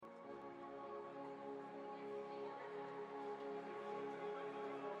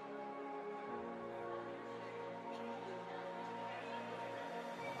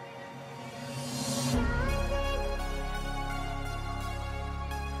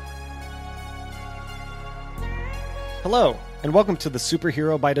Hello, and welcome to the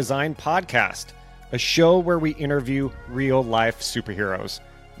Superhero by Design podcast, a show where we interview real-life superheroes.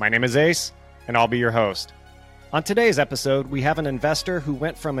 My name is Ace, and I'll be your host. On today's episode, we have an investor who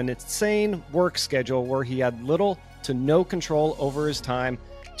went from an insane work schedule where he had little to no control over his time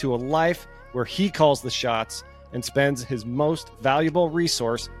to a life where he calls the shots and spends his most valuable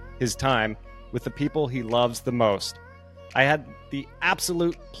resource, his time, with the people he loves the most. I had the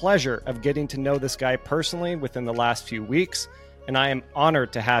absolute pleasure of getting to know this guy personally within the last few weeks, and I am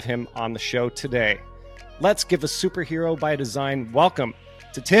honored to have him on the show today. Let's give a Superhero by Design welcome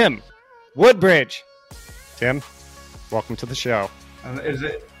to Tim Woodbridge. Tim, welcome to the show. Is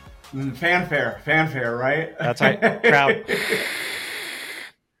it fanfare, right? That's right, crowd.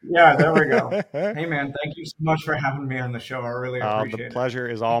 Yeah, there we go. Hey, man, thank you so much for having me on the show. I really appreciate it. The pleasure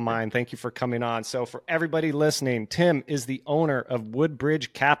is all mine. Thank you for coming on. So for everybody listening, Tim is the owner of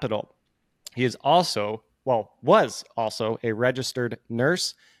Woodbridge Capital. He is also, was also a registered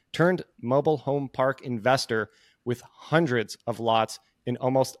nurse turned mobile home park investor with hundreds of lots in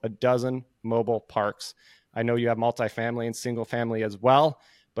almost a dozen mobile parks. I know you have multifamily and single family as well,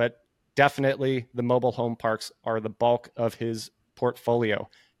 but definitely the mobile home parks are the bulk of his portfolio.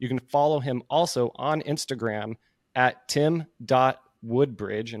 You can follow him also on Instagram at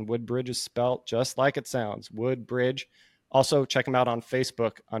tim.woodbridge, and Woodbridge is spelled just like it sounds, Woodbridge. Also, check him out on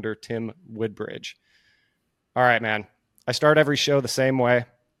Facebook under Tim Woodbridge. All right, man. I start every show the same way.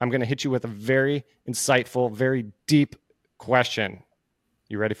 I'm going to hit you with a very insightful, very deep question.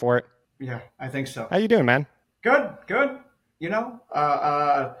 You ready for it? Yeah, I think so. How you doing, man? Good. You know,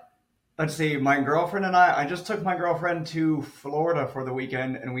 let's see, my girlfriend and I just took my girlfriend to Florida for the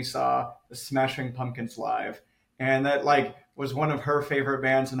weekend, and we saw the Smashing Pumpkins live. And that was one of her favorite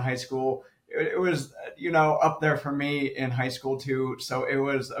bands in high school. It was, up there for me in high school too. So it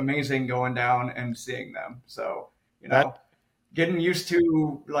was amazing going down and seeing them. So, getting used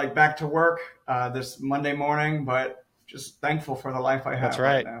to back to work this Monday morning, but just thankful for the life I have. That's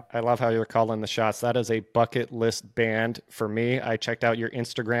right. Now. I love how you're calling the shots. That is a bucket list band for me. I checked out your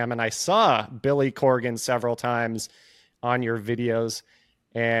Instagram and I saw Billy Corgan several times on your videos.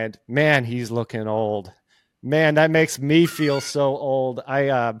 And man, he's looking old. Man, that makes me feel so old.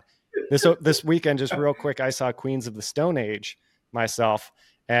 This weekend, just real quick, I saw Queens of the Stone Age myself.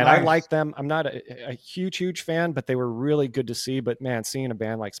 And nice. I like them. I'm not a huge fan, but they were really good to see. But man, seeing a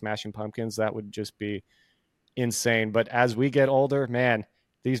band like Smashing Pumpkins, that would just be insane. But as we get older, man,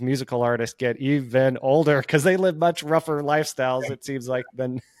 these musical artists get even older because they live much rougher lifestyles, it seems like,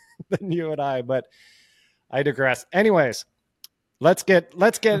 than you and I. But I digress. Anyways, let's get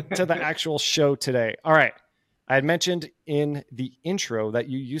to the actual show today. All right. I had mentioned in the intro that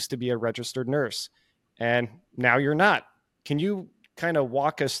you used to be a registered nurse, and now you're not. Can you kind of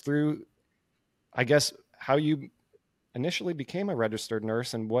walk us through, I guess, how you initially became a registered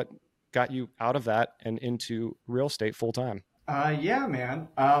nurse and what got you out of that and into real estate full time? Yeah, man.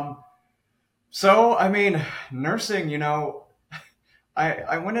 So, I mean, nursing,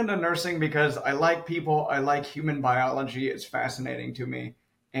 I went into nursing because I like people. I like human biology. It's fascinating to me.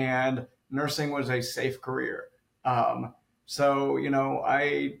 And nursing was a safe career. So,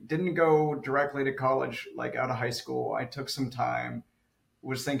 I didn't go directly to college, out of high school. I took some time,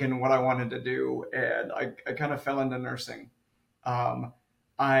 was thinking what I wanted to do, and I kind of fell into nursing.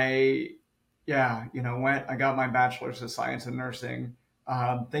 I got my bachelor's of science in nursing,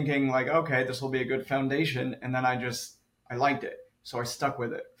 thinking okay, this will be a good foundation. And then I liked it. So I stuck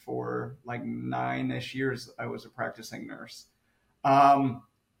with it for 9-ish years. I was a practicing nurse.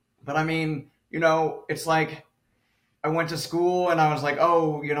 But I mean, it's I went to school and I was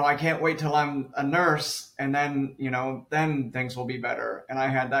I can't wait till I'm a nurse. And then, then things will be better. And I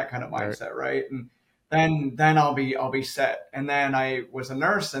had that kind of mindset. Right. And then I'll be set. And then I was a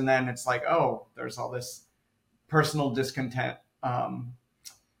nurse, and then it's there's all this personal discontent. And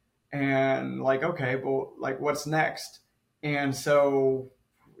okay, well, what's next? And so,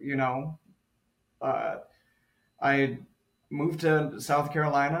 I moved to South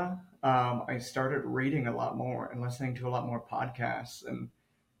Carolina. I started reading a lot more and listening to a lot more podcasts,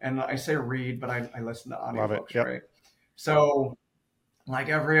 and I say read, but I listen to audiobooks, Yep. Right? So like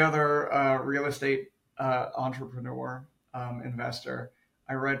every other real estate entrepreneur, investor,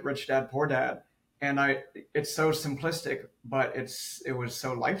 I read Rich Dad Poor Dad, and it's so simplistic, but it was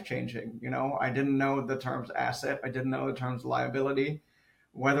so life-changing. I didn't know the terms asset. I didn't know the terms liability.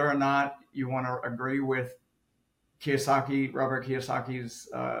 Whether or not you want to agree with Robert Kiyosaki's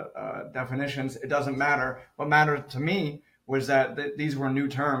definitions, it doesn't matter. What mattered to me was that these were new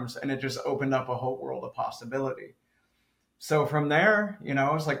terms, and it just opened up a whole world of possibility. So from there,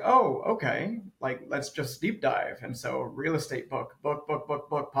 I was like, oh, okay, like let's just deep dive. And so real estate book,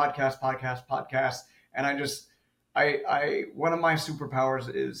 podcast. And one of my superpowers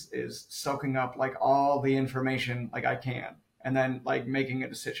is soaking up like all the information like I can, and then like making a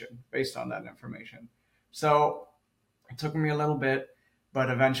decision based on that information. So it took me a little bit, but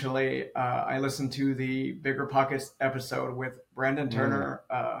eventually I listened to the Bigger Pockets episode with Brandon Mm. Turner,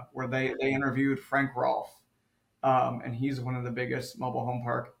 where they interviewed Frank Rolfe, and he's one of the biggest mobile home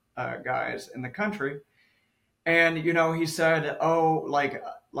park guys in the country. And he said, oh, like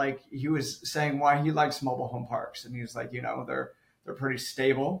he was saying why he likes mobile home parks, and he's like, they're pretty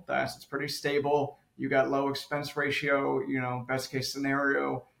stable. The asset's pretty stable. You got low expense ratio. Best case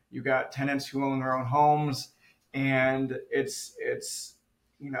scenario, you got tenants who own their own homes, and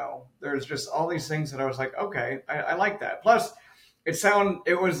there's just all these things that I was like, okay, I like that. Plus,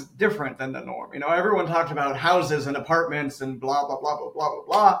 it was different than the norm. Everyone talked about houses and apartments and blah blah blah blah blah blah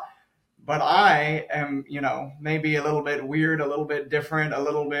blah. But I am, maybe a little bit weird, a little bit different, a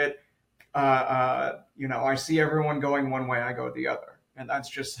little bit. I see everyone going one way, I go the other, and that's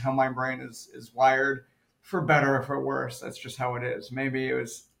just how my brain is wired, for better or for worse. That's just how it is. Maybe it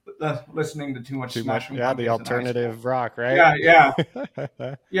was listening to too much Too much. Smashing Yeah, the Pumpkins in high school. alternative rock, right? Yeah,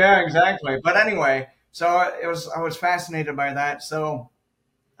 yeah, yeah, exactly. But anyway, so I was fascinated by that. So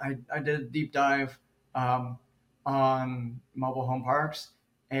I did a deep dive um, on mobile home parks,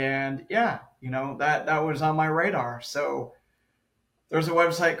 and yeah, that was on my radar. So there's a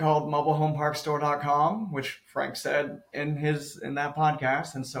website called mobilehomeparkstore.com, which Frank said in that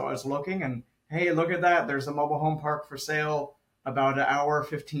podcast, and so I was looking, and hey, look at that! There's a mobile home park for sale about an hour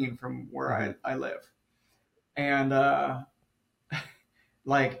 15 from where Hmm. I live, and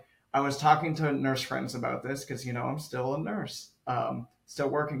like I was talking to nurse friends about this because I'm still a nurse, still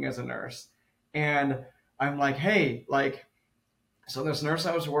working as a nurse, and I'm like, hey, like, so this nurse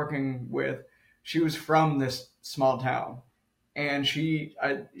I was working with, she was from this small town, and she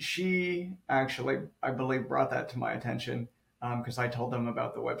actually, I believe, brought that to my attention because I told them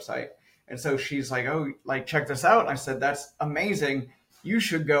about the website, and so she's like, oh, like check this out. And I said, that's amazing. You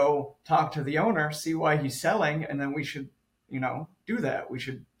should go talk to the owner, see why he's selling, and then we should, do that. We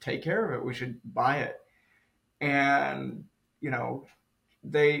should take care of it. We should buy it. And you know,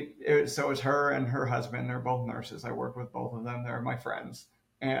 so it was her and her husband. They're both nurses. I work with both of them. They're my friends,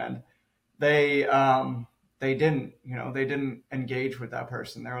 and they they didn't engage with that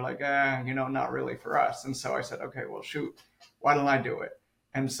person. They were like, not really for us. And so I said, okay, well, shoot, why don't I do it?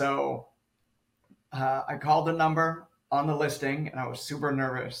 And so I called the number on the listing, and I was super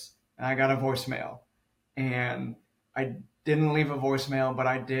nervous, and I got a voicemail, and I didn't leave a voicemail, but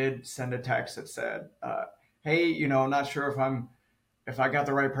I did send a text that said, hey, not sure if I got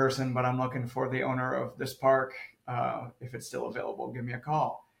the right person, but I'm looking for the owner of this park. If it's still available, give me a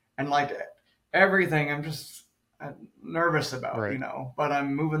call. And like everything, I'm just nervous about, Right. but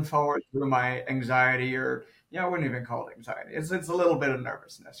I'm moving forward through my anxiety, or, I wouldn't even call it anxiety. It's a little bit of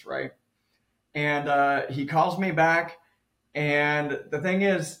nervousness, right? And he calls me back. And the thing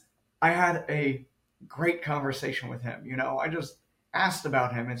is, I had a great conversation with him. I just asked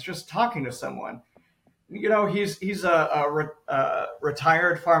about him. It's just talking to someone. He's a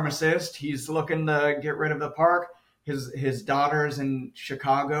retired pharmacist. He's looking to get rid of the park. His daughter's in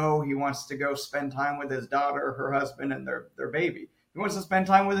Chicago. He wants to go spend time with his daughter, her husband, and their baby. He wants to spend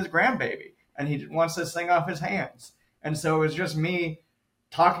time with his grandbaby, and he wants this thing off his hands. And so it was just me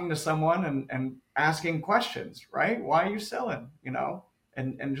talking to someone and asking questions, right? Why are you selling?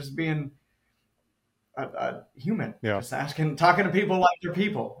 And just being a human, Yeah. just talking to people like they're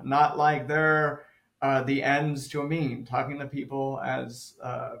people, not like they're the ends to a mean. Talking to people as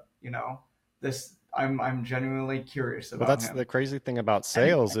this. I'm genuinely curious Well, about that's the him. crazy thing about Anyway,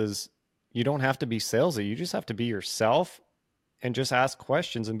 sales is you don't have to be salesy. You just have to be yourself and just ask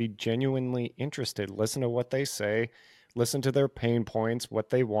questions and be genuinely interested. Listen to what they say, listen to their pain points, what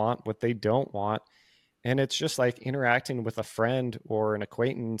they want, what they don't want. And it's just like interacting with a friend or an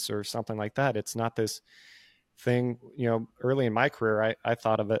acquaintance or something like that. It's not this thing, early in my career, I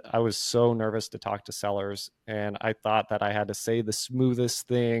thought of it. I was so nervous to talk to sellers, and I thought that I had to say the smoothest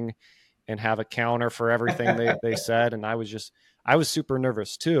thing and have a counter for everything they said. And I was super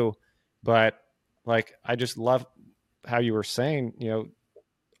nervous too. But like, I just love how you were saying,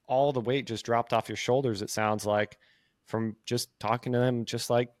 all the weight just dropped off your shoulders. It sounds like from just talking to them, just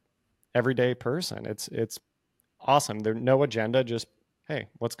like everyday person. It's awesome. There's no agenda. Just, hey,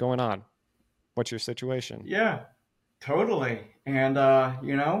 what's going on? What's your situation? yeah, totally. And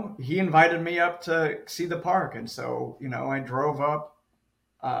he invited me up to see the park, and so I drove up,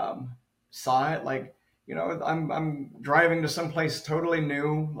 saw it. Like I'm driving to someplace totally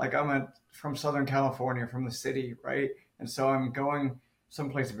new. Like from Southern California, from the city, right? And so I'm going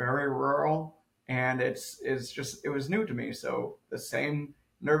someplace very rural, and it was new to me. So the same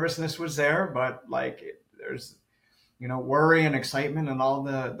nervousness was there, but like there's worry and excitement and all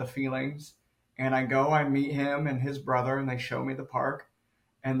the feelings. And I meet him and his brother, and they show me the park,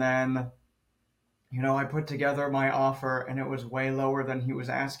 and then I put together my offer and it was way lower than he was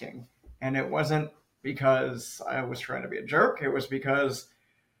asking. And it wasn't because I was trying to be a jerk. It was because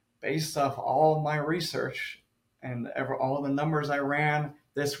based off all my research and all the numbers I ran,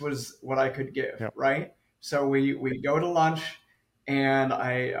 this was what I could give, Yep. right? So we go to lunch and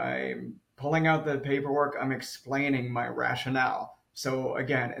I'm pulling out the paperwork. I'm explaining my rationale. So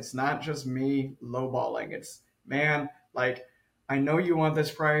again, it's not just me lowballing. It's, man, like, I know you want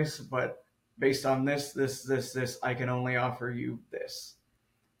this price, but based on this, I can only offer you this.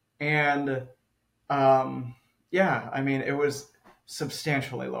 And yeah, I mean, it was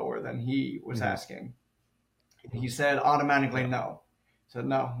substantially lower than he was Mhm. asking. He said automatically Yeah. no. I said,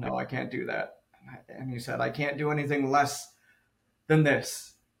 no, I can't do that. And he said, I can't do anything less than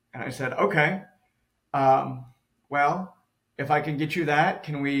this. And I said, okay, um, well, if I can get you that,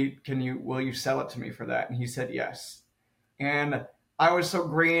 will you sell it to me for that? And he said, yes. And I was so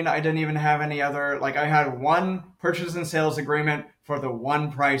green, I didn't even have any other, like, I had one purchase and sales agreement for the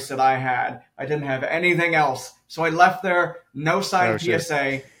one price that I had. I didn't have anything else. So I left there, no Oh signed shit.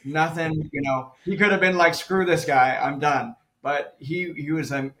 PSA, nothing, he could have been like, screw this guy, I'm done. But he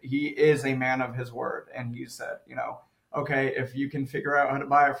is a man of his word. And he said, okay, if you can figure out how to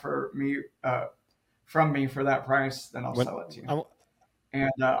buy it for me, from me for that price, then I'll When sell it to you. I,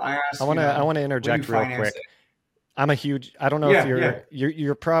 And I I asked, want to I want to will you interject real finance quick. it? I don't know if Yeah, yeah,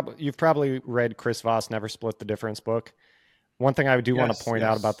 you've probably read Chris Voss Never Split the Difference book. One thing I do want to yes, point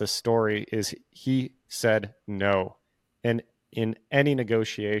out about yes. this story is he said no. And in any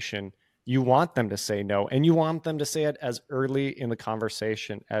negotiation, you want them to say no, and you want them to say it as early in the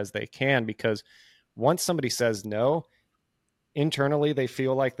conversation as they can, because once somebody says no, internally they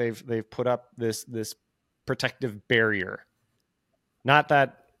feel like they've put up this protective barrier. Not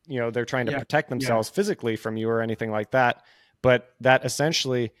that, they're trying to Yeah, protect yeah, themselves physically from you or anything like that, but that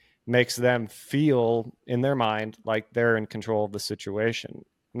essentially makes them feel in their mind like they're in control of the situation.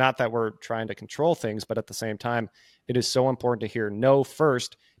 Not that we're trying to control things, but at the same time, it is so important to hear no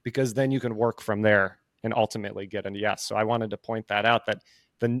first, because then you can work from there and ultimately get a yes. So I wanted to point that out, that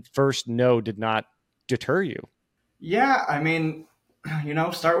the first no did not deter you. yeah. I mean,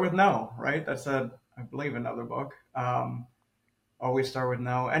 start with no, right? I believe, another book. Always start with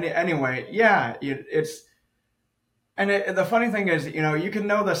no. Anyway, yeah, the funny thing is, you can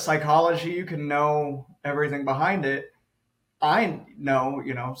know the psychology, you can know everything behind it. I know,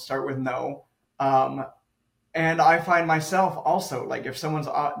 start with no. Um, and I find myself also, like, if someone's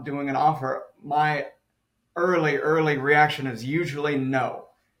doing an offer, my early reaction is usually no.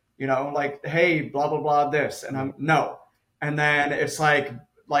 Like, hey, blah blah blah, this, and Yeah. I'm no. And then it's like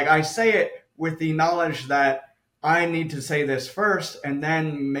I say it with the knowledge that I need to say this first, and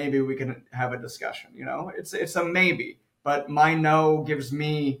then maybe we can have a discussion. It's a maybe, but my no gives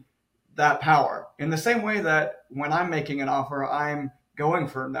me that power. In the same way that when I'm making an offer, I'm going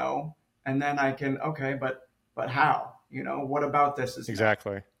for no, and then I can, okay, but how? What about this is no?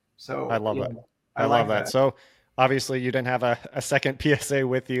 Exactly. I So love yeah, that. I I love like that. that. So obviously you didn't have a second PSA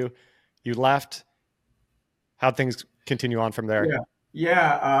with you. You left. How'd things continue on from there? Yeah,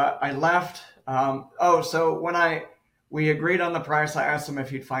 yeah. I left. So when we agreed on the price, I asked him if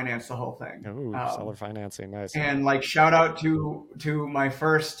he'd finance the whole thing. Oh, seller financing. Nice. And like, shout out to my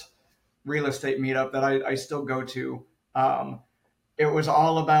first real estate meetup that I still go to. It was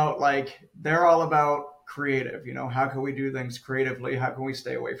all about, like, they're all about creative. How can we do things creatively? How can we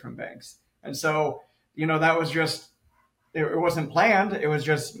stay away from banks? And so, that was just, it wasn't planned. It was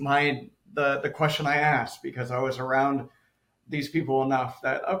just the question I asked, because I was around these people enough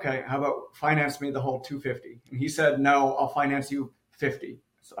that, okay, how about finance me the whole 250? And he said, no, I'll finance you 50.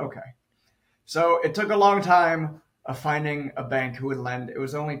 So, okay. So it took a long time of finding a bank who would lend. It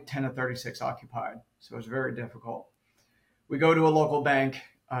was only 10 to 36 occupied, so it was very difficult. We go to a local bank,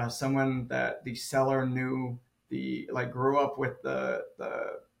 someone that the seller knew, grew up with the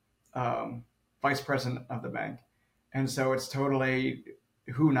vice president of the bank, and so it's totally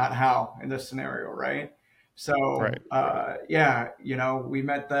who, not how, in this scenario, right? Right. So yeah, we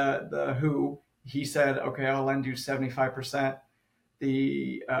met the who. He said, okay, I'll lend you 75%.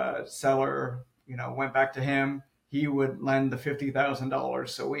 The seller, went back to him. He would lend the $50,000.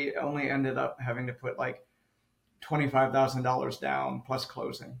 So we only ended up having to put like $25,000 down plus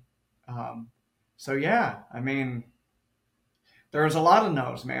closing. Um, So yeah, I mean, there was a lot of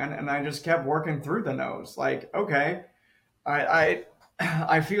no's, man, and I just kept working through the no's. Like, okay, I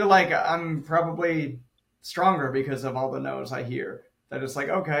I feel like I'm probably stronger because of all the no's I hear. That it's like,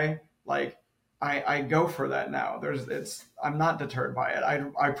 okay, like I go for that now. I'm not deterred by it.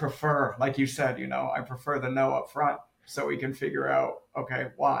 I prefer, like you said, I prefer the no up front so we can figure out, okay,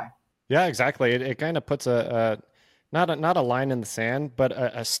 why. Yeah, exactly. It kind of puts a not a line in the sand, but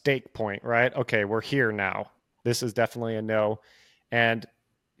a stake point, right? Okay, we're here now. This is definitely a no. And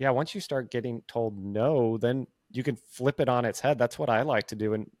yeah, once you start getting told no, then you can flip it on its head. That's what I like to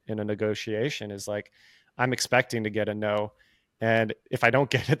do in a negotiation is like I'm expecting to get a no. And if I don't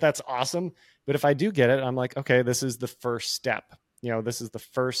get it, that's awesome. But if I do get it, I'm like, okay, this is the first step. This is the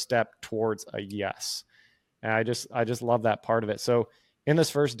first step towards a yes. And I just love that part of it. So in this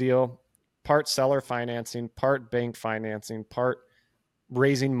first deal, part seller financing, part bank financing, part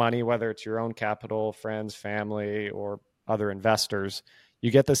raising money, whether it's your own capital, friends, family, or other investors, you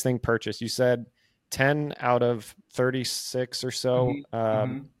get this thing purchased. You said 10 out of 36 or so Hmm.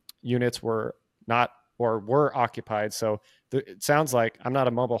 Hmm. units were not or were occupied. So it sounds like I'm not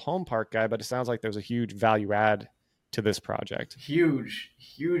a mobile home park guy, but it sounds like there's a huge value add to this project. Huge,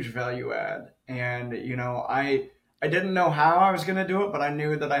 huge value add. And I didn't know how I was going to do it, but I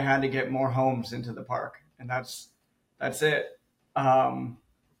knew that I had to get more homes into the park, and that's it. Um,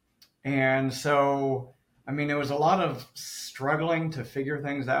 and so, I mean, it was a lot of struggling to figure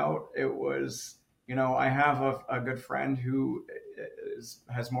things out. It was, I have a good friend who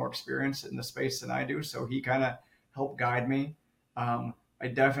has more experience in the space than I do, so he kind of helped guide me. I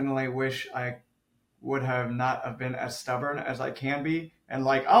definitely wish I would have not have been as stubborn as I can be, and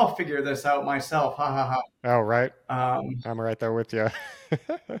like, I'll figure this out myself, ha ha Oh, right. ha. I'm right there with you.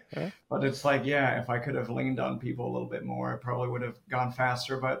 But it's like, yeah, if I could have leaned on people a little bit more, I probably would have gone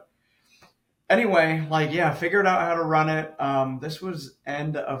faster. But anyway, like, yeah, figured out how to run it. This was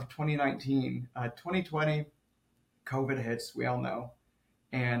end of 2019. 2020, COVID hits, we all know,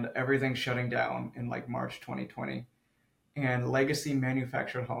 and everything's shutting down in like March 2020. And Legacy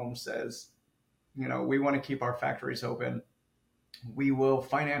Manufactured Homes says, we want to keep our factories open. We will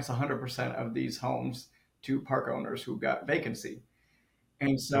finance 100% of these homes to park owners who got vacancy.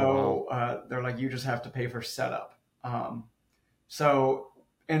 And Oh, wow. so they're like, you just have to pay for setup. So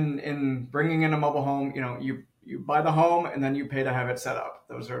in bringing in a mobile home, you buy the home and then you pay to have it set up.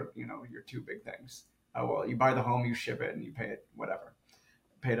 Those are your two big things. Well, you buy the home, you ship it, and you pay it whatever,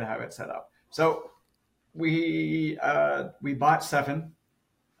 pay to have it set up. So we bought 7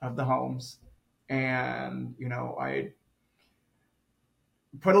 of the homes, and I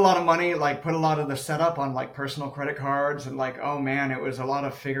put a lot of money, like put a lot of the setup on like personal credit cards, and like, oh man, it was a lot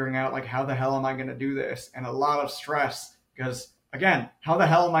of figuring out like, how the hell am I going to do this, and a lot of stress because, again, how the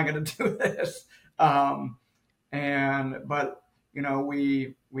hell am I going to do this? And but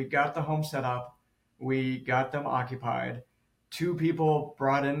we got the home set up, we got them occupied. 2 people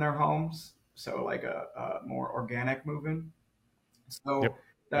brought in their homes, so like a more organic moving. Yep. So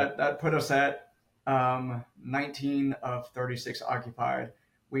Yep. that put us at 19 of 36 occupied.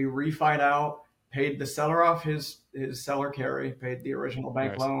 We refied out, paid the seller off his seller carry, paid the original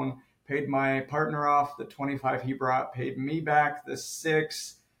bank Nice. loan, paid my partner off the 25 he brought, paid me back the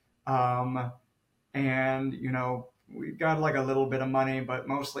 6. Um, and we got like a little bit of money, but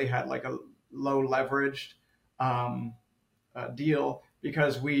mostly had like a low leveraged um, deal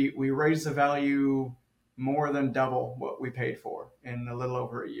because we raised the value more than double what we paid for in a little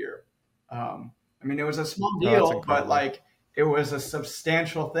over a year. I mean, it was a small Oh, that's deal, but incredible. like, it was a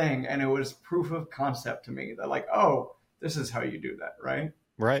substantial thing, and it was proof of concept to me that, like, oh, this is how you do that, right?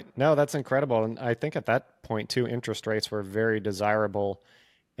 Right. No, that's incredible. And I think at that point too, interest rates were very desirable.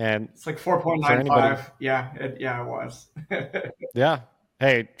 And It's like for anybody, 4.95. Yeah, it was. yeah.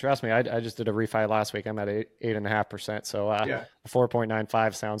 Hey, trust me, I just did a refi last week. I'm at 8.5%. So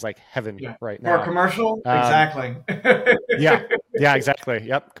 4.95 sounds like heaven Yeah. right For a now. commercial, Um, exactly. yeah. Yeah, exactly.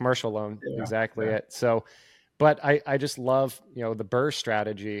 Yep. Commercial loan. Yeah, Exactly yeah. it. So but I just love the burr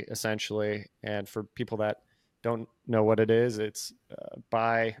strategy essentially, and for people that don't know what it is, it's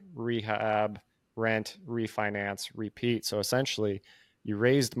buy, rehab, rent, refinance, repeat. So essentially you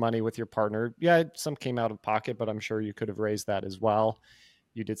raised money with your partner. Yeah, some came out of pocket, but I'm sure you could have raised that as well.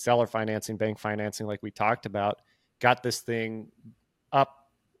 You did seller financing, bank financing, like we talked about, got this thing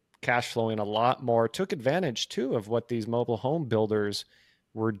up, cash flowing a lot more, took advantage too of what these mobile home builders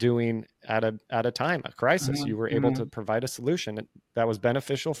were doing at a time, a crisis. Hmm. You were able to Hmm. provide a solution that was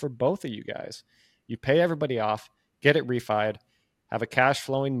beneficial for both of you guys. You pay everybody off, get it refied, have a cash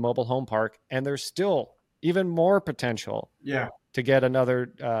flowing mobile home park, and there's still even more potential Yeah. to get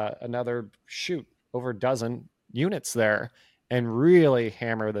another shoot over a dozen units there and really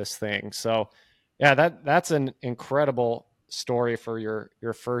hammer this thing. So yeah, that's an incredible story for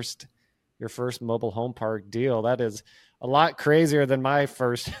your first mobile home park deal. That is a lot crazier than my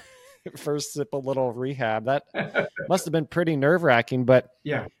first first simple little rehab. That must have been pretty nerve-wracking, but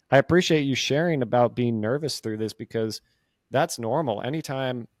Yeah. I appreciate you sharing about being nervous through this because that's normal.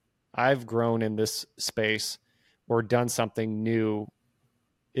 Anytime I've grown in this space or done something new,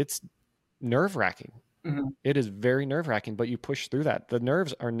 it's nerve wracking. Hmm. It is very nerve wracking, but you push through that. The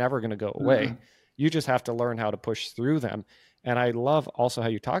nerves are never going to go away. Hmm. You just have to learn how to push through them. And I love also how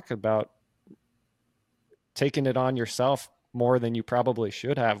you talk about taking it on yourself more than you probably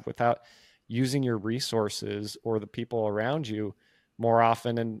should have without using your resources or the people around you more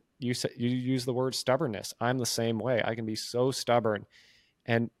often. And you use the word stubbornness. I'm the same way. I can be so stubborn,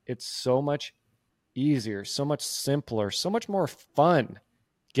 and it's so much easier, so much simpler, so much more fun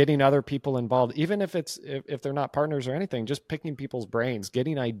getting other people involved, even if they're not partners or anything, just picking people's brains,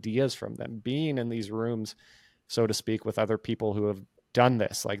 getting ideas from them, being in these rooms, so to speak, with other people who have done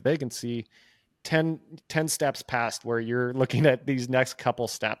this. Like they can see 10 steps past where you're looking at these next couple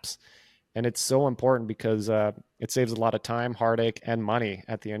steps. And it's so important because it saves a lot of time, heartache, and money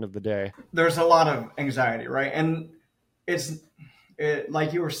at the end of the day. There's a lot of anxiety, right? And it's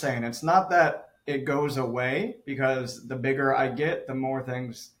like you were saying, it's not that it goes away, because the bigger I get, the more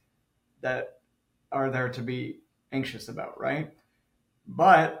things that are there to be anxious about, right?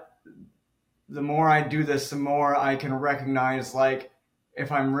 But the more I do this, the more I can recognize, like,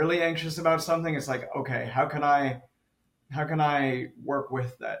 if I'm really anxious about something, it's like, okay, how can I work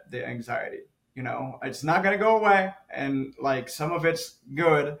with the anxiety? It's not going to go away, and like some of it's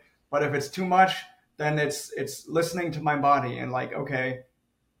good, but if it's too much, then it's listening to my body and like, okay,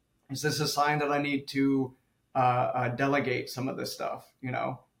 is this a sign that I need to delegate some of this stuff?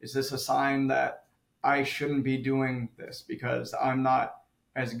 Is this a sign that I shouldn't be doing this because I'm not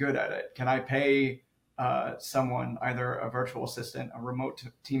as good at it? Can I pay someone, either a virtual assistant, a remote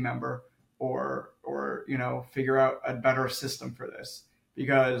team member, or figure out a better system for this?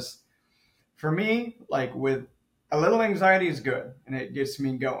 Because for me, like, with a little anxiety is good and it gets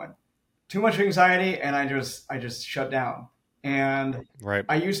me going. Too much anxiety and I just shut down. And Right.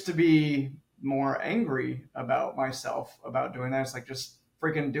 I used to be more angry about myself about doing that. It's like, just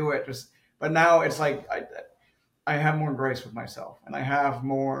freaking do it. But now it's like I have more grace with myself, and I have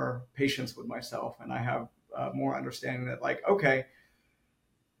more patience with myself, and I have more understanding that, like, okay,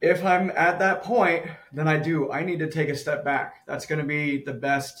 if I'm at that point, then I need to take a step back. That's going to be the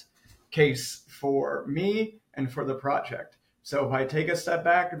best case for me and for the project. So if I take a step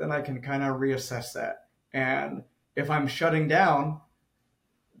back, then I can kind of reassess that. And if I'm shutting down,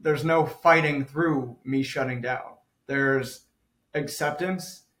 there's no fighting through me shutting down. There's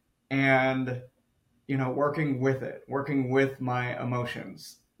acceptance and, working with it, working with my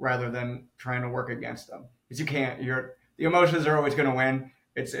emotions rather than trying to work against them. Because you can't. The emotions are always going to win.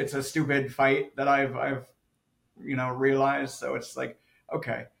 It's a stupid fight that I've realized. So it's like,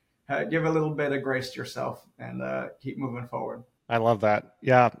 okay, give a little bit of grace to yourself and keep moving forward. I love that.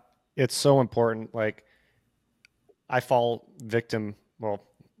 Yeah. It's so important. Like I fall victim. Well,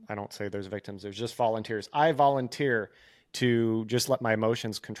 I don't say there's victims, there's just volunteers. I volunteer to just let my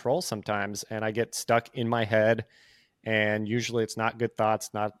emotions control sometimes, and I get stuck in my head. And usually it's not good thoughts,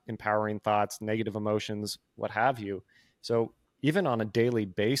 not empowering thoughts, negative emotions, what have you. So even on a daily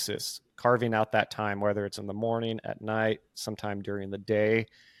basis, carving out that time, whether it's in the morning, at night, sometime during the day,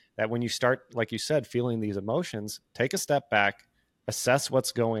 that when you start, like you said, feeling these emotions, take a step back, assess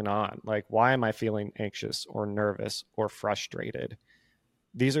what's going on. Like, why am I feeling anxious or nervous or frustrated?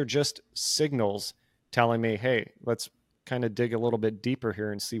 These are just signals telling me, hey, let's kind of dig a little bit deeper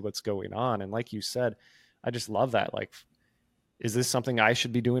here and see what's going on. And like you said, I just love that. Like, is this something I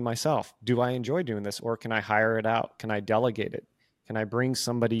should be doing myself? Do I enjoy doing this? Or can I hire it out? Can I delegate it? Can I bring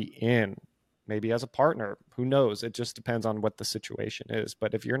somebody in, maybe as a partner? Who knows? It just depends on what the situation is.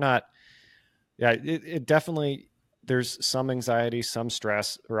 But if you're not, yeah, it definitely, there's some anxiety, some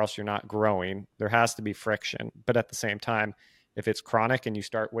stress, or else you're not growing. There has to be friction. But at the same time, if it's chronic and you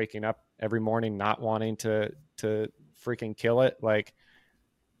start waking up every morning not wanting to freaking kill it, like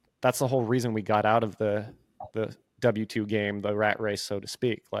that's the whole reason we got out of the W2 game, the rat race, so to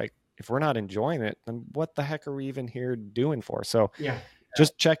speak. Like if we're not enjoying it, then what the heck are we even here doing for? So Yeah.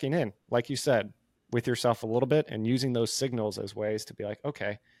 just checking in, like you said, with yourself a little bit and using those signals as ways to be like,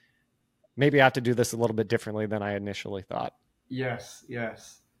 okay, maybe I have to do this a little bit differently than I initially thought. Yes.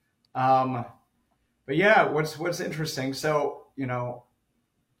 Yes. Um, but yeah, what's interesting? So,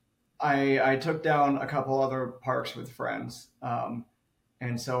 I took down a couple other parks with friends,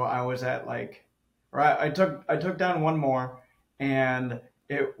 and so I was at like, right. I took down one more, and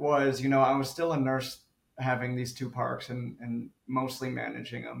it was, I was still a nurse having these two parks and mostly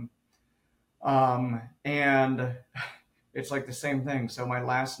managing them. And it's like the same thing. So my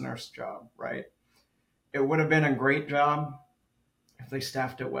last nurse job, right? It would have been a great job if they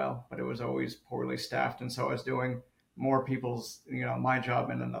staffed it well, but it was always poorly staffed, and so I was doing more people's, my job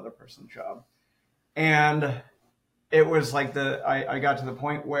and another person's job, and it was like I got to the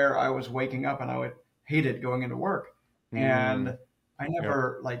point where I was waking up and I would hated going into work, Mm, and I yep.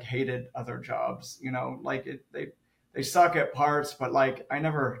 never like hated other jobs, like they suck at parts, but like I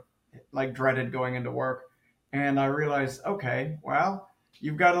never like dreaded going into work, and I realized, okay, well,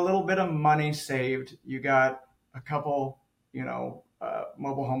 you've got a little bit of money saved, you got a couple,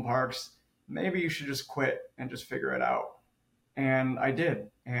 mobile home parks, maybe you should just quit and just figure it out, and I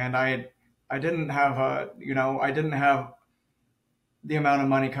did, and I didn't have I didn't have the amount of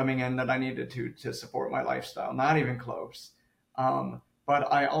money coming in that I needed to support my lifestyle, not even close.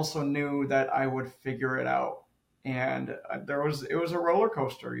 But I also knew that I would figure it out, and it was a roller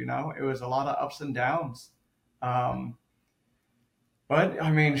coaster, it was a lot of ups and downs. Um, but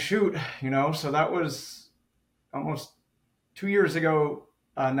I mean, shoot, so that was almost 2 years ago.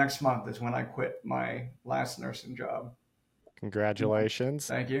 Next month is when I quit my last nursing job. Congratulations.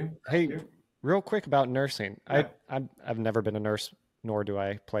 Thank you, thank Hey, you. real quick about nursing. Yeah. I've never been a nurse, nor do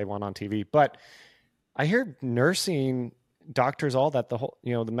I play one on TV, but I hear nursing doctors, all that, the whole,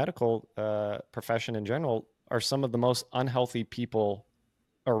 the medical profession in general are some of the most unhealthy people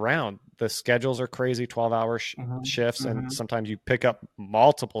around. The schedules are crazy, 12-hour Hmm. shifts, and Hmm. sometimes you pick up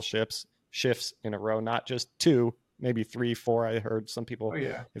multiple shifts in a row, not just two, maybe three, four. I heard some Oh people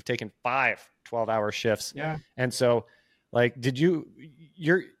yeah, have taken 5 12-hour shifts. yeah. And so, like,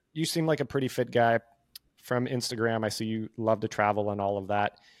 you seem like a pretty fit guy from Instagram. I see you love to travel and all of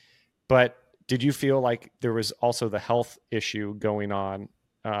that. But did you feel like there was also the health issue going on?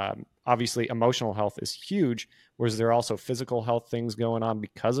 Obviously, emotional health is huge. Was there also physical health things going on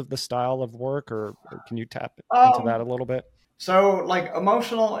because of the style of work, or can you tap into that a Um, little bit? so like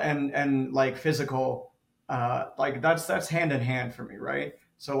emotional and like physical, like that's hand in hand for me, right?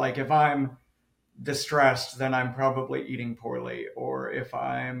 So like if I'm distressed, then I'm probably eating poorly, or if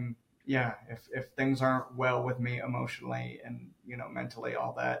I'm yeah, if things aren't well with me emotionally and mentally,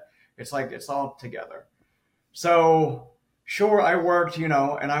 all that, it's like it's all together. So sure, I worked, and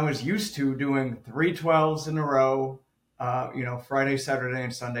I was used to doing 3 12s in a row, Friday, Saturday,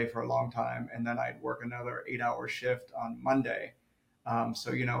 and Sunday for a long time. And then I'd work another 8 hour shift on Monday.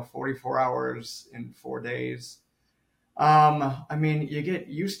 So, 44 hours in 4 days. I mean, you get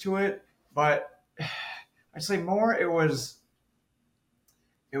used to it, but I'd say more it was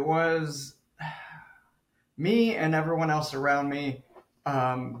me and everyone else around me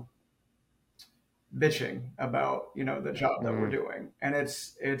um, bitching about, the job that we're Mm, doing. And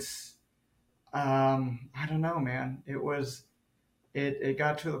it's I don't know, man. It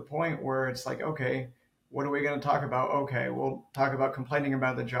got to the point where it's like, okay, what are we going to talk about? Okay, we'll talk about complaining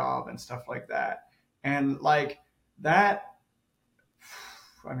about the job and stuff like that. And like that,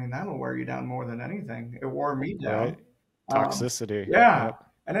 I mean, that'll wear you down more than anything. It wore me right. down. Um, Toxicity. yeah, Yep.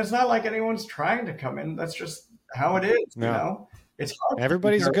 and it's not like anyone's trying to come in. That's just how it is, No. It's hard to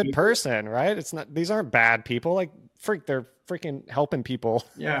Everybody's a compare good people. person, right? It's not, these aren't bad people. Like, they're freaking helping people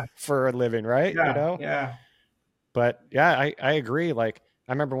Yeah, for a living, right? yeah, yeah. But yeah, I agree. Like,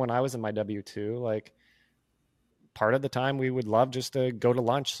 I remember when I was in my W-2, like, part of the time we would love just to go to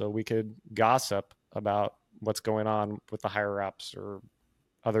lunch so we could gossip about what's going on with the higher ups or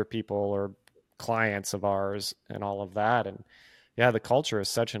other people or clients of ours and all of that. And yeah, the culture is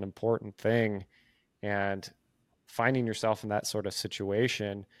such an important thing, and finding yourself in that sort of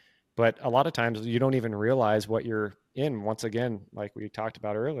situation. But a lot of times you don't even realize what you're in, once again, like we talked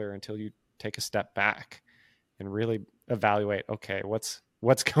about earlier, until you take a step back and really evaluate, okay, what's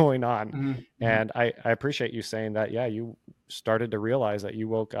going on. Hmm. Hmm. And I appreciate you saying that. Yeah, you started to realize that you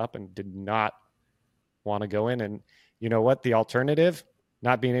woke up and did not want to go in. And you know what, the alternative,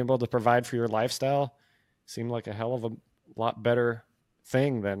 not being able to provide for your lifestyle, seemed like a hell of a lot better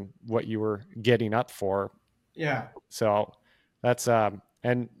thing than what you were getting up for. Yeah, So that's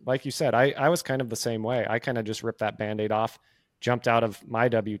and like you said, I was kind of the same way. I kind of just ripped that band-aid off, jumped out of my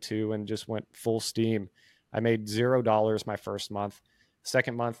W-2 and just went full steam. I made $0 my first month.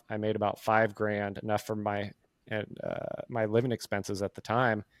 Second month I made about 5 grand, enough for my and my living expenses at the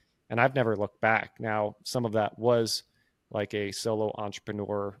time, and I've never looked back. Now some of that was like a solo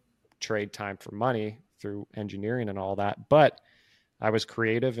entrepreneur trade time for money through engineering and all that, but I was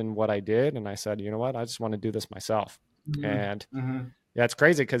creative in what I did, and I said, you know what, I just want to do this myself. Mm-hmm. And Mm-hmm. yeah, it's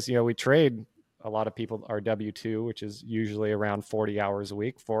crazy because we trade a lot of people our W-2, which is usually around 40 hours a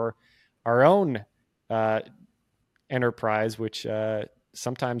week, for our own uh, enterprise, which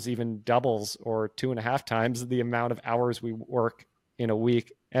sometimes even doubles or 2.5 times the amount of hours we work in a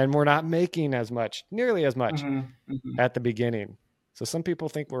week, and we're not making as much, nearly as much Mm-hmm. at the beginning. So some people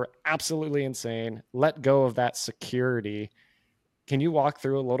think we're absolutely insane. Let go of that security. Can you walk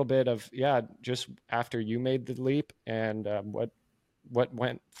through a little bit of, yeah, just after you made the leap, and what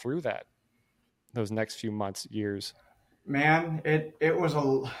went through that those next few months, years? Man, it was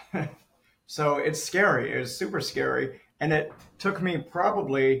a so it's scary. It was super scary, and it took me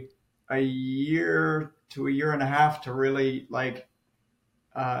probably a year to a year and a half to really like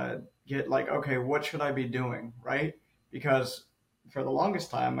uh, get like, okay, what should I be doing, right? Because for the longest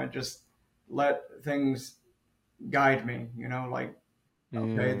time, I just let things guide me. Like,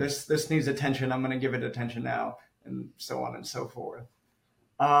 okay, Mm, this needs attention. I'm going to give it attention now, and so on and so forth.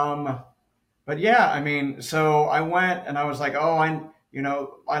 Um, but yeah, I mean, so I went and I was like, oh,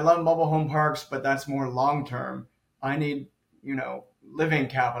 I love mobile home parks, but that's more long term. I need, living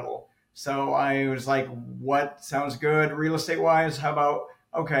capital. So I was like, what sounds good real estate wise? How about,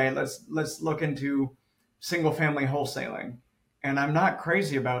 okay, let's look into single family wholesaling. And I'm not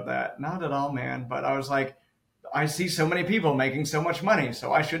crazy about that, not at all, man. But I was like, I see so many people making so much money,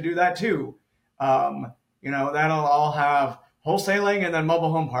 so I should do that too. That'll all have wholesaling and then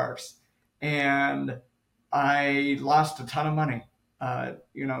mobile home parks. And I lost a ton of money,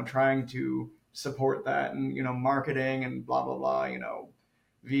 trying to support that and, marketing and blah, blah, blah,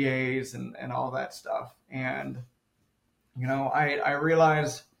 VAs and all that stuff. And, I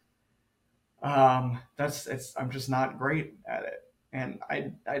realized I'm just not great at it, and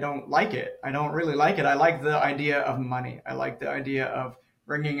I don't like it. I don't really like it. I like the idea of money. I like the idea of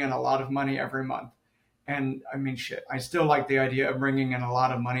bringing in a lot of money every month. And I mean, shit, I still like the idea of bringing in a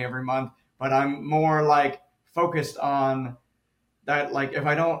lot of money every month, but I'm more like focused on that. Like, if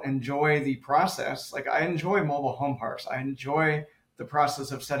I don't enjoy the process, like, I enjoy mobile home parks, I enjoy the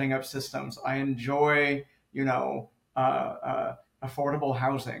process of setting up systems, I enjoy, affordable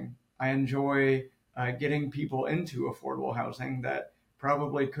housing, I enjoy getting people into affordable housing that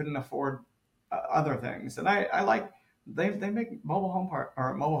probably couldn't afford other things. And I like, they make mobile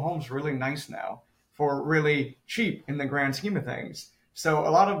homes really nice now for really cheap in the grand scheme of things. So a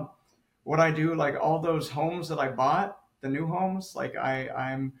lot of what I do, like all those homes that I bought, the new homes, like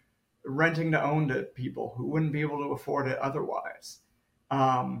I'm renting to own to people who wouldn't be able to afford it otherwise.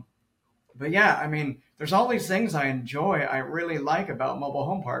 Um, but yeah, I mean, there's all these things I enjoy, I really like about mobile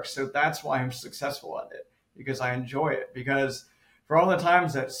home parks. So that's why I'm successful at it, because I enjoy it. Because for all the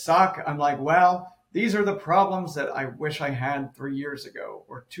times that suck, I'm like, well, these are the problems that I wish I had 3 years ago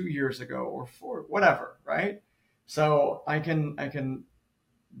or 2 years ago or four, whatever, right? So I can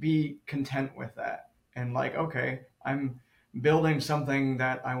be content with that and like, okay, I'm building something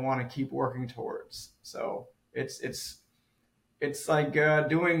that I want to keep working towards. So it's like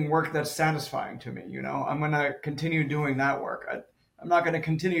doing work that's satisfying to me. I'm going to continue doing that work. I'm not going to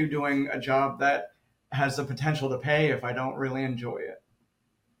continue doing a job that has the potential to pay if I don't really enjoy it.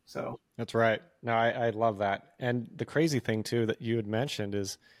 So that's right. No, I love that. And the crazy thing too that you had mentioned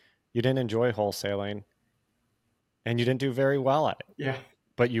is you didn't enjoy wholesaling, and you didn't do very well at it, yeah.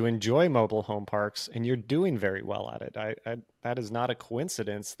 but you enjoy mobile home parks and you're doing very well at it. That is not a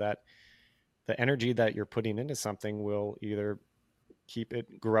coincidence that the energy that you're putting into something will either keep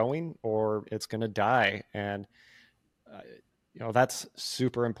it growing or it's going to die. And uh, that's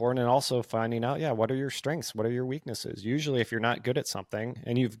super important. And also finding out, yeah, what are your strengths, what are your weaknesses? Usually if you're not good at something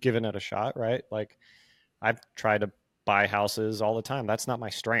and you've given it a shot, right? Like, I've tried to buy houses all the time. That's not my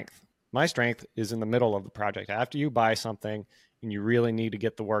strength. My strength is in the middle of the project. After you buy something and you really need to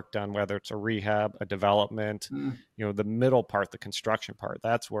get the work done, whether it's a rehab, a development, Mm, the middle part, the construction part,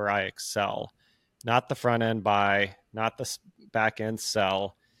 that's where I excel. Not the front end buy, not the back end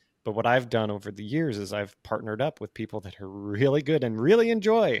sell. But what I've done over the years is I've partnered up with people that are really good and really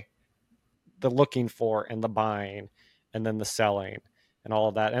enjoy the looking for and the buying and then the selling and all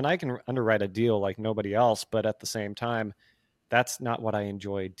of that. And I can underwrite a deal like nobody else, but at the same time, that's not what I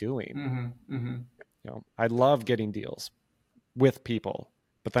enjoy doing. mm-hmm, mm-hmm, I love getting deals with people,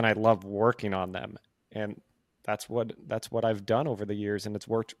 but then I love working on them. And that's what I've done over the years, and it's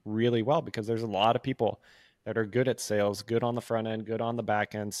worked really well because there's a lot of people that are good at sales, good on the front end, good on the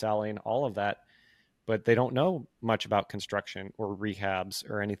back end, selling, all of that, but they don't know much about construction or rehabs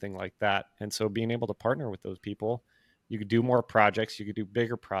or anything like that. And so being able to partner with those people, you could do more projects, you could do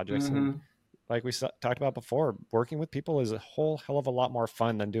bigger projects, and mm-hmm. like we talked about before, working with people is a whole hell of a lot more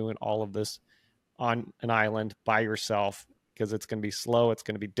fun than doing all of this on an island by yourself, because it's going to be slow, it's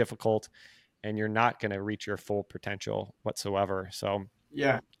going to be difficult, and you're not going to reach your full potential whatsoever. So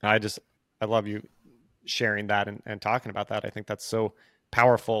Yeah, I just, I love you sharing that and talking about that. I think that's so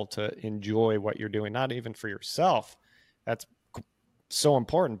powerful to enjoy what you're doing, not even for yourself. That's so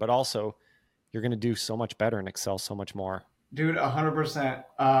important, but also you're going to do so much better and excel so much more. dude, 100%.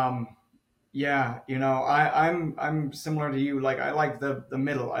 Yeah, I'm similar to you. Like I like the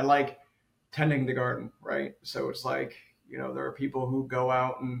middle. I like tending the garden, right? So it's like, there are people who go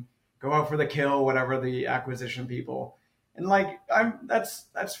out for the kill, whatever the acquisition people. And like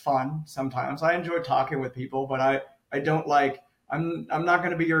that's fun sometimes. I enjoy talking with people, but I don't like I'm not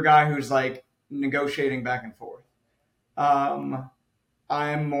going to be your guy who's like negotiating back and forth. Um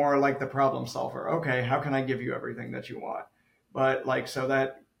I'm more like the problem solver. Okay, how can I give you everything that you want? But like, so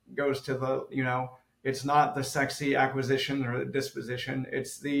that goes to it's not the sexy acquisition or the disposition.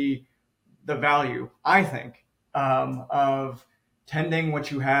 It's the value, I think, of tending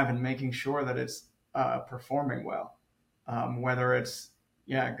what you have and making sure that it's performing well. Whether it's,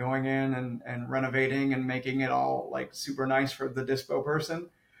 yeah, going in and renovating and making it all like super nice for the dispo person,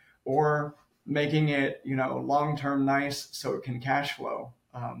 or making it, long term nice so it can cash flow.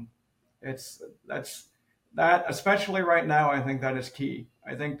 It's that, especially right now. I think that is key.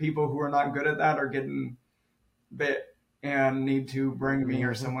 I think people who are not good at that are getting bit and need to bring me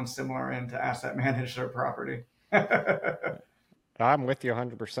or Mm-hmm. someone similar in to asset manage their property. Mm. I'm with you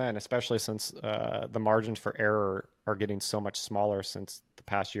 100%, especially since the margins for error are getting so much smaller since the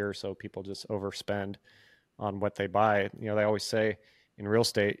past year or so. People just overspend on what they buy. They always say in real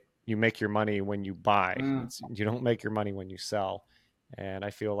estate, you make your money when you buy. You don't make your money when you sell. And I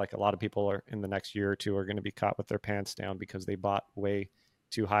feel like a lot of people are in the next year or two are going to be caught with their pants down because they bought way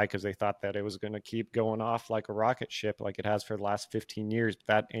too high because they thought that it was going to keep going off like a rocket ship like it has for the last 15 years. But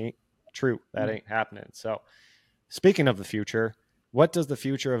that ain't true. That ain't happening. So, speaking of the future, what does the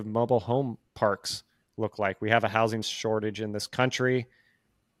future of mobile home parks look like? We have a housing shortage in this country.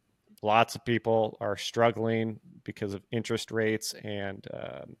 Lots of people are struggling because of interest rates and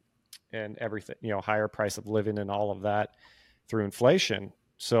everything, higher price of living and all of that through inflation.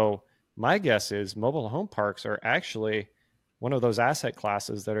 So my guess is mobile home parks are actually one of those asset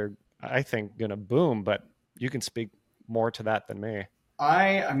classes that are, I think, going to boom. But you can speak more to that than me.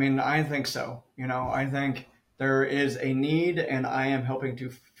 I mean, I think so. I think there is a need, and I am helping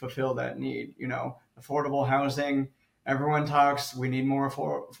to fulfill that need. Affordable housing. Everyone talks. We need more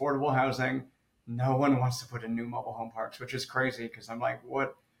affordable housing. No one wants to put in new mobile home parks, which is crazy because I'm like,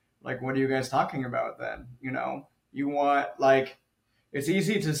 what? Like, what are you guys talking about then? You want like it's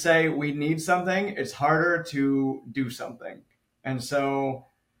easy to say we need something. It's harder to do something. And so,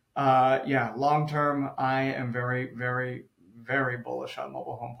 yeah, long term, I am very, very, very bullish on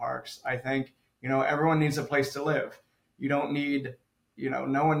mobile home parks. I think, everyone needs a place to live. You don't need,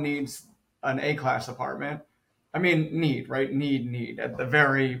 no one needs an A class apartment. I mean, need, right? Need at the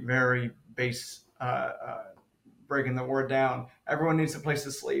very, very base, breaking the word down. Everyone needs a place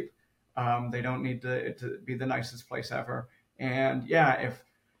to sleep. They don't need to be the nicest place ever. And yeah, if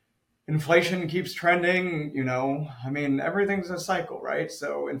inflation keeps trending, I mean, everything's a cycle, right?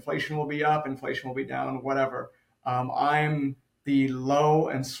 So inflation will be up, inflation will be down, whatever. I'm the low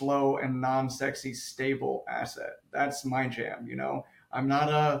and slow and non-sexy stable asset. That's my jam. I'm not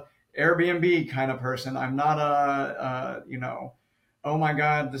a Airbnb kind of person. I'm not oh my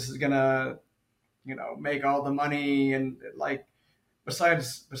God, this is gonna, make all the money and like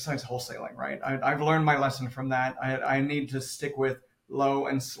besides wholesaling, right? I've learned my lesson from that. I need to stick with low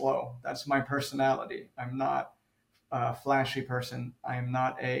and slow. That's my personality. I'm not a flashy person. I'm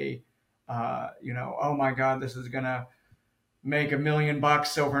not a oh my God, this is gonna make $1 million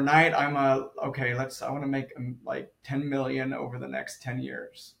overnight. I want to make like 10 million over the next 10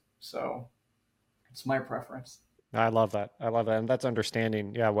 years. So it's my preference. I love that. I love that. And that's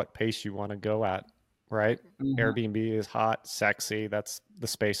understanding, yeah, what pace you want to go at, right? Hmm. Airbnb is hot, sexy. That's the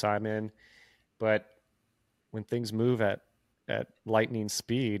space I'm in. But when things move at lightning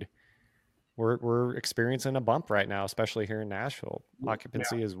speed, we're experiencing a bump right now, especially here in Nashville. Yeah.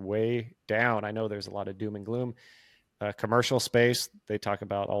 Occupancy is way down. I know there's a lot of doom and gloom. Commercial space, they talk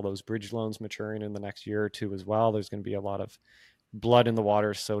about all those bridge loans maturing in the next year or two as well. There's going to be a lot of blood in the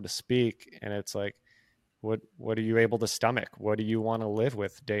water, so to speak. And it's like, what are you able to stomach? What do you want to live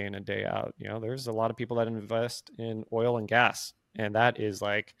with day in and day out? There's a lot of people that invest in oil and gas, and that is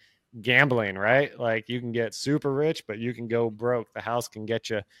like gambling, right? Like you can get super rich, but you can go broke. The house can get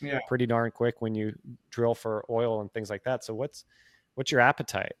you Yeah. pretty darn quick when you drill for oil and things like that. So what's your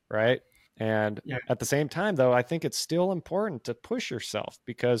appetite, right? And Yeah. at the same time, though, I think it's still important to push yourself,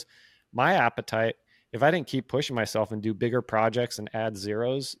 because my appetite, if I didn't keep pushing myself and do bigger projects and add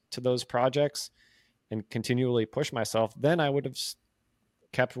zeros to those projects and continually push myself, then I would have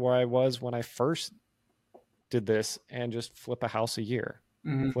kept where I was when I first did this and just flip a house a year,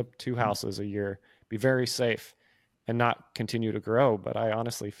 Mm-hmm. flip two houses a year, be very safe and not continue to grow. But I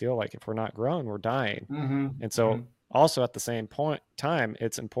honestly feel like if we're not growing, we're dying. Mm-hmm. And Mm-hmm. so also at the same point time,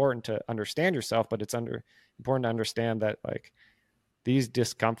 it's important to understand yourself, but it's important to understand that like these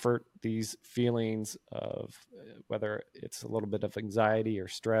discomfort, these feelings of whether it's a little bit of anxiety or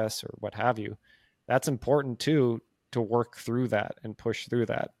stress or what have you, that's important too, to work through that and push through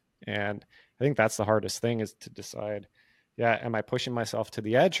that. And I think that's the hardest thing, is to decide, yeah, am I pushing myself to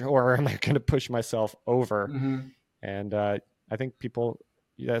the edge, or am I going to push myself over? Mm-hmm. And I think people,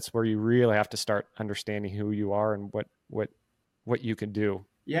 that's where you really have to start understanding who you are and what you can do.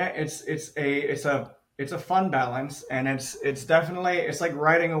 Yeah, it's a fun balance, and it's definitely it's like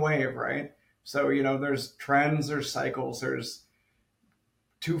riding a wave, right? So there's trends, there's cycles, there's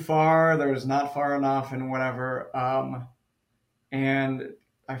too far, there's not far enough, and whatever. And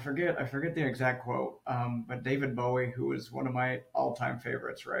I forget the exact quote, but David Bowie, who was one of my all-time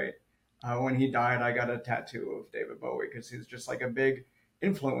favorites, right? When he died, I got a tattoo of David Bowie because he's just like a big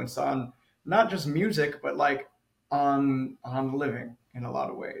influence on not just music, but like on living in a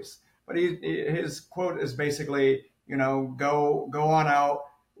lot of ways. But his quote is basically, go on out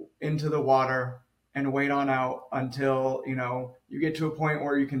into the water and wait on out until you get to a point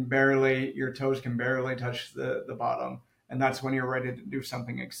where your toes can barely touch the bottom, and that's when you're ready to do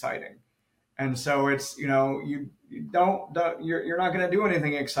something exciting. And so it's you don't you're not going to do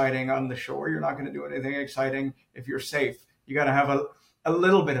anything exciting on the shore. You're not going to do anything exciting if you're safe. You got to have a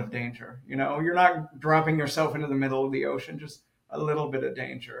little bit of danger. You're not dropping yourself into the middle of the ocean. Just a little bit of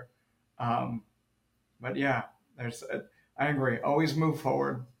danger. Um, but yeah, I agree. Always move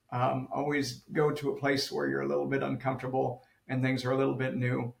forward. Always go to a place where you're a little bit uncomfortable and things are a little bit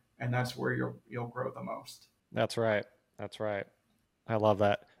new, and that's where you'll grow the most. That's right. That's right. I love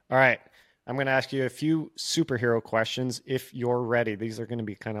that. All right. I'm going to ask you a few superhero questions if you're ready. These are going to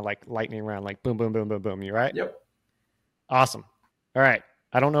be kind of like lightning round, like boom, boom, boom, boom, boom. You right? Yep. Awesome. All right.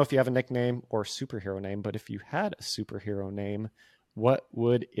 I don't know if you have a nickname or superhero name, but if you had a superhero name, what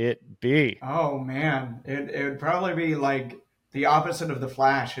would it be? Oh man, it would probably be like the opposite of the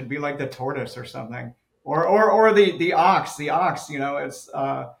Flash. It'd be like the tortoise or something, or the ox. The ox, it's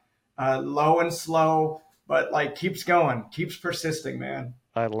low and slow, but like keeps going, keeps persisting, man.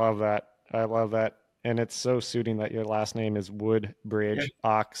 I love that. I love that. And it's so suiting that your last name is Yeah. Woodbridge,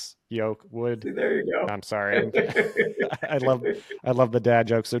 Ox, Yoke, Wood. See, there you I'm sorry. go. I love I love the dad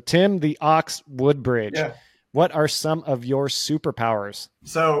joke. So Tim the Ox Woodbridge, Yeah. what are some of your superpowers?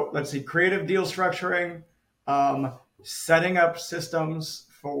 So let's see, creative deal structuring, um, setting up systems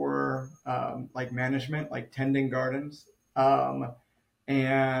for like management, like tending gardens,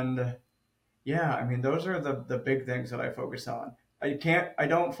 and yeah, I mean, those are the big things that I focus on. I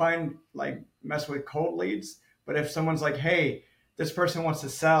don't find like mess with cold leads, but if someone's like, hey, this person wants to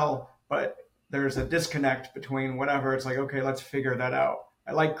sell, but there's a disconnect between whatever, it's like, okay, let's figure that out.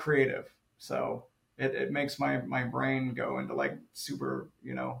 I like creative. So it makes my brain go into like super,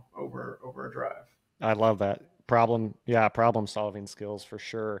 overdrive. I love that. Problem solving skills for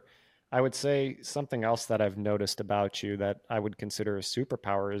sure. I would say something else that I've noticed about you that I would consider a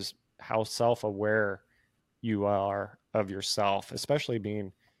superpower is how self-aware you are of yourself, especially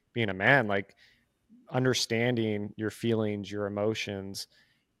being a man, like understanding your feelings, your emotions.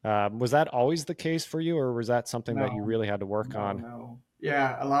 Was that always the case for you, or was that something that you No, really had to work no, on? no.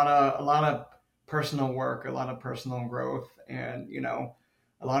 Yeah, a lot of personal work, a lot of personal growth, and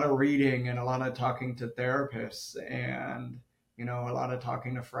a lot of reading and a lot of talking to therapists, and a lot of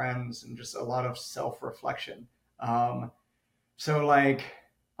talking to friends, and just a lot of self-reflection. So like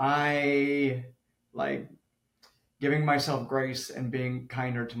I like giving myself grace and being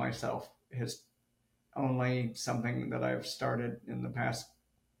kinder to myself is only something that I've started in the past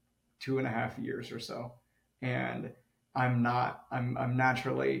 2.5 years or so, and I'm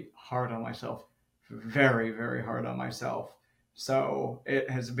naturally hard on myself, very very hard on myself. So it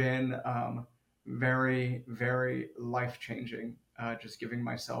has been very very life changing, just giving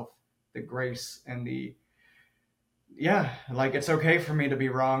myself the grace and the yeah, like it's okay for me to be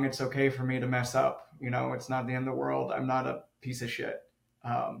wrong, it's okay for me to mess up, it's not the end of the world, I'm not a piece of shit.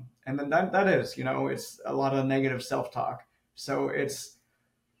 And then that is, it's a lot of negative self-talk. So it's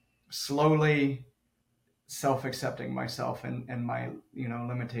slowly self accepting myself and my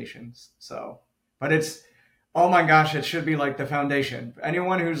limitations. So, but Oh my gosh, it should be like the foundation.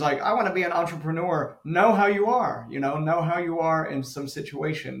 Anyone who's like, I want to be an entrepreneur, know how you are, know how you are in some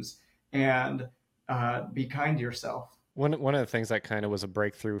situations, and be kind to yourself. One of the things that kind of was a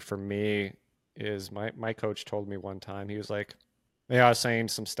breakthrough for me is my coach told me one time, he was like, yeah, I was saying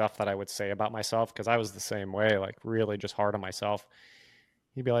some stuff that I would say about myself because I was the same way, like really just hard on myself.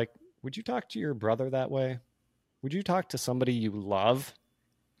 He'd be like, would you talk to your brother that way? Would you talk to somebody you love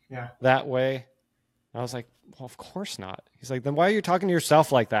Yeah. that way? I was like, well, of course not. He's like, then why are you talking to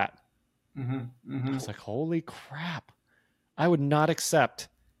yourself like that? Mm-hmm. I Mm-hmm. was like, holy crap. I would not accept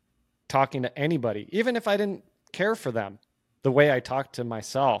talking to anybody, even if I didn't care for them, the way I talked to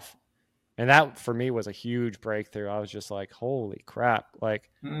myself. And that for me was a huge breakthrough. I was just like, holy crap. Like,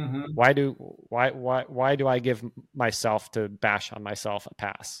 Mm-hmm. why do I give myself to bash on myself a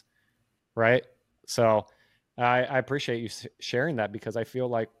pass? Right. So I appreciate you sharing that because I feel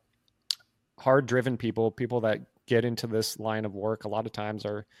like hard driven people that get into this line of work a lot of times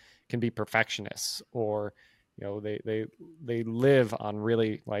are can be perfectionists, or they live on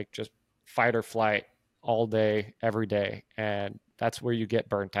really like just fight or flight all day every day, and that's where you get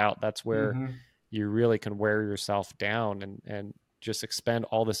burnt out. That's where Mm-hmm. you really can wear yourself down and just expend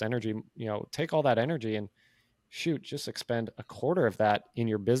all this energy. Take all that energy and shoot, just expend a quarter of that in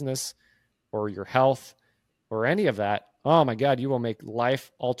your business or your health or any of that. Oh my God, you will make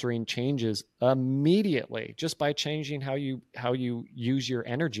life altering changes immediately just by changing how you use your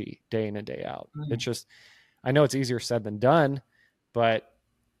energy day in and day out. It's just, I know it's easier said than done, but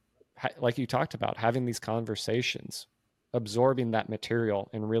like you talked about, having these conversations, absorbing that material,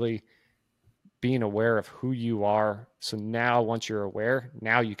 and really being aware of who you are. So now, once you're aware,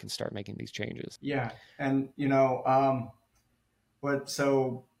 now you can start making these changes. Yeah. And, but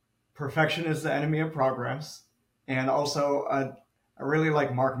so perfection is the enemy of progress. And also, I really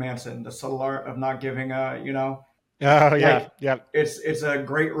like Mark Manson, The Subtle Art of Not Giving Oh yeah, like yeah. it's a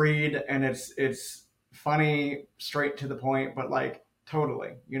great read, and it's funny, straight to the point, but like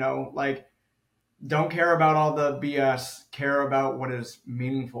totally, like don't care about all the BS, care about what is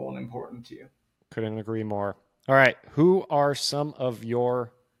meaningful and important to you. Couldn't agree more. All right, who are some of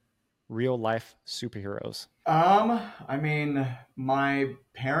your real life superheroes? I mean, my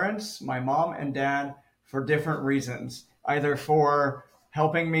parents, my mom and dad, for different reasons, either for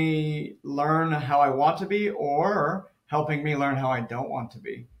helping me learn how I want to be or helping me learn how I don't want to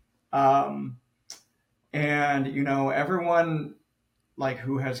be. Um, and everyone like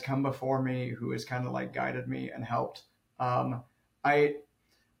who has come before me, who has kind of like guided me and helped. Um, I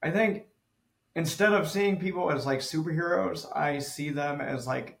I think instead of seeing people as like superheroes, I see them as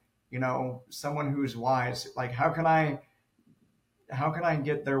like someone who's wise. Like how can I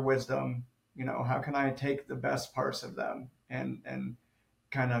get their wisdom? How can I take the best parts of them and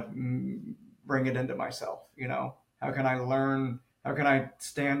kind of bring it into myself? How can I learn? How can I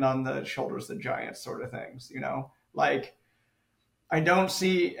stand on the shoulders of the giants, sort of things? Like I don't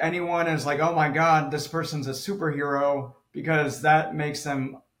see anyone as like, oh my God, this person's a superhero, because that makes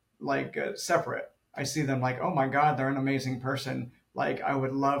them like separate. I see them like, oh my God, they're an amazing person. Like I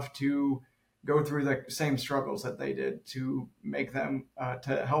would love to go through the same struggles that they did to make them,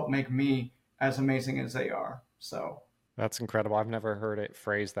 to help make me as amazing as they are. So That's incredible. I've never heard it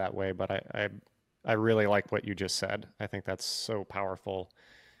phrased that way, but I really like what you just said. I think that's so powerful.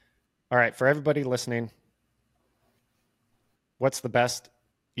 All right, for everybody listening, what's the best,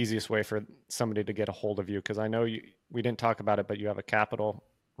 easiest way for somebody to get a hold of you? Because I know we didn't talk about it, but you have a capital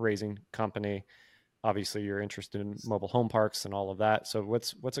raising company. Obviously, you're interested in mobile home parks and all of that. So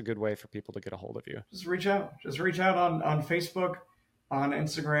what's a good way for people to get a hold of you? just reach out. Just reach out on Facebook, on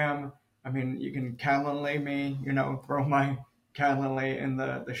Instagram. I mean, you can Calendly me, throw my Calendly in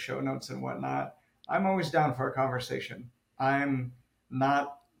the show notes and whatnot. I'm always down for a conversation. I'm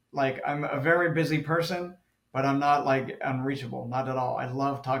not like I'm a very busy person, but I'm not like unreachable, not at all. I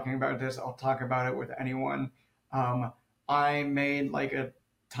love talking about this. I'll talk about it with anyone. Um, I made like a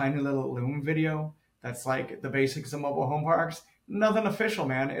tiny little Loom video that's like the basics of mobile home parks. Nothing official,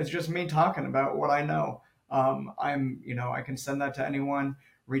 man. It's just me talking about what I know. I can send that to anyone.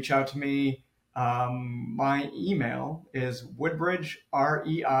 Reach out to me. My email is Woodbridge,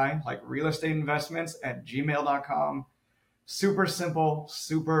 REI, like real estate investments at gmail.com. Super simple,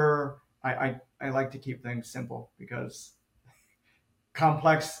 super. I like to keep things simple because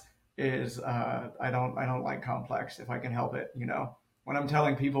complex is, I don't like complex if I can help it. When I'm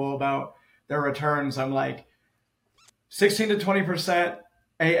telling people about their returns, I'm like, 16 to 20%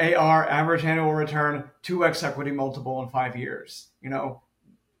 AAR, average annual return, 2x equity multiple in 5 years.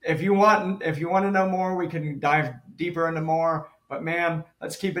 If you want to know more, we can dive deeper into more. But man,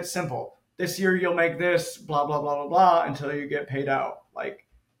 let's keep it simple. this year you'll make this, blah, blah, blah, blah, blah, until you get paid out. Like,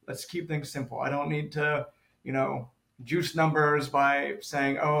 let's keep things simple. I don't need to, you know, juice numbers by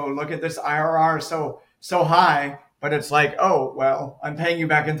saying, oh, look at this IRR so high, but it's like, oh, well, I'm paying you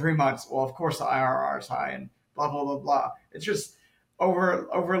back in 3 months. Well, of course the IRR is high and blah, blah, blah, blah. It's just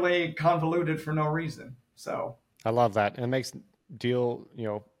overly convoluted for no reason. So I love that. And it makes deal,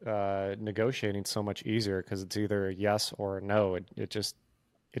 negotiating so much easier because it's either a yes or a no.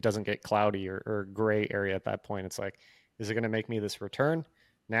 It doesn't get cloudy or gray area at that point. It's like, is it going to make me this return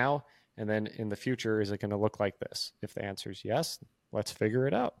now? And then in the future, is it going to look like this? If the answer is yes, let's figure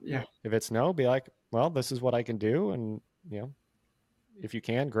it out. yeah, If it's no, be like, well, this is what I can do. And, if you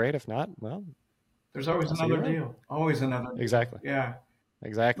can, great. If not, well, there's always I'll see you another around. deal. Always another deal. Exactly. Yeah. But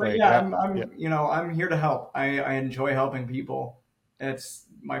Exactly. yeah, Yep. Yep. I'm here to help. I enjoy helping people. It's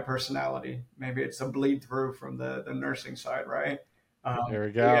my personality. Maybe it's a bleed through from the nursing side, right? There we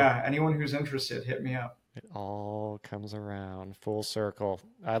But go. yeah, anyone who's interested, hit me up. It all comes around full circle.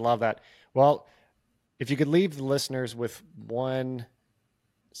 I love that. Well, if you could leave the listeners with one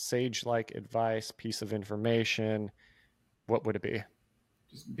sage like advice, piece of information, what would it be?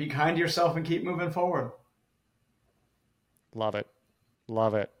 Just be kind to yourself and keep moving forward. Love it.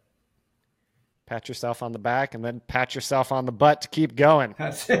 Love it. Pat yourself on the back and then pat yourself on the butt to keep going.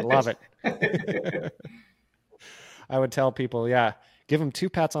 That's I it. love it. I would tell people, yeah, give them 2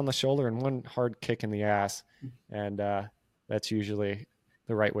 pats on the shoulder and 1 hard kick in the ass. And that's usually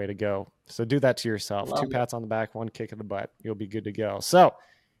the right way to go. So do that to yourself. Love 2 it. pats on the back, 1 kick in the butt. You'll be good to go. So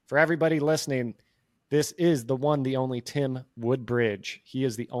for everybody listening, this is the one, the only Tim Woodbridge. He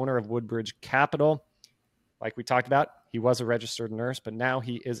is the owner of Woodbridge Capital. Like we talked about, he was a registered nurse, but now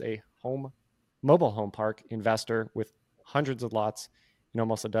he is a mobile home park investor with hundreds of lots in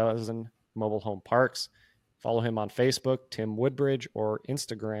almost a dozen mobile home parks. Follow him on Facebook, Tim Woodbridge, or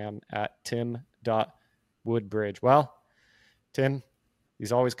Instagram at tim.woodbridge. Well, Tim,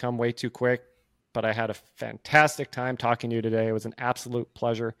 he's always come way too quick, but I had a fantastic time talking to you today. It was an absolute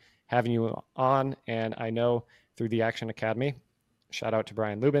pleasure having you on, and I know through the Action Academy, shout out to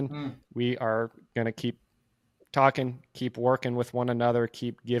Brian Lubin, we are going to keep talking, keep working with one another,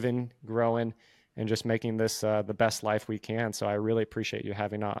 keep giving, growing, and just making this the best life we can. So I really appreciate you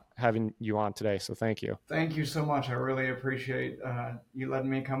having you on today. So thank you. Thank you so much. I really appreciate you letting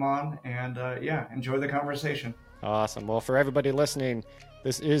me come on, and yeah, enjoy the conversation. Awesome. Well, for everybody listening,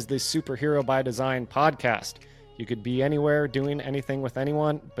 this is the Superhero by Design podcast. You could be anywhere doing anything with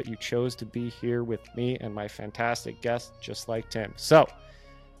anyone, but you chose to be here with me and my fantastic guest, just like Tim. So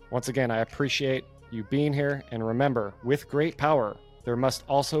once again, I appreciate you being here. And remember, with great power, there must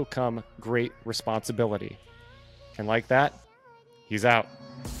also come great responsibility. And like that, he's out.